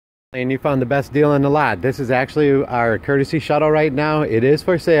And you found the best deal in the lot. This is actually our courtesy shuttle right now. It is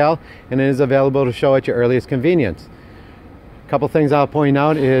for sale and it is available to show at your earliest convenience. A couple things I'll point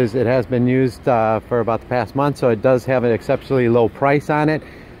out is it has been used for about the past month, so it does have an exceptionally low price on it.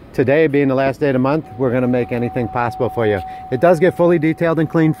 Today being the last day of the month, we're going to make anything possible for you. It does get fully detailed and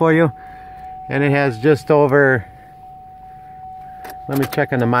cleaned for you, and it has just over, let me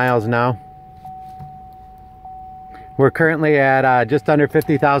check on the miles now. We're currently at just under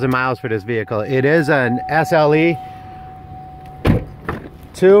 50,000 miles for this vehicle. It is an SLE-2,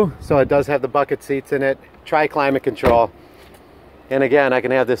 so it does have the bucket seats in it, tri-climate control. And again, I can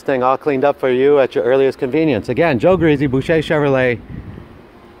have this thing all cleaned up for you at your earliest convenience. Again, Joe Griese, Boucher Chevrolet,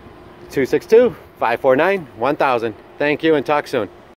 262-549-1000. Thank you and talk soon.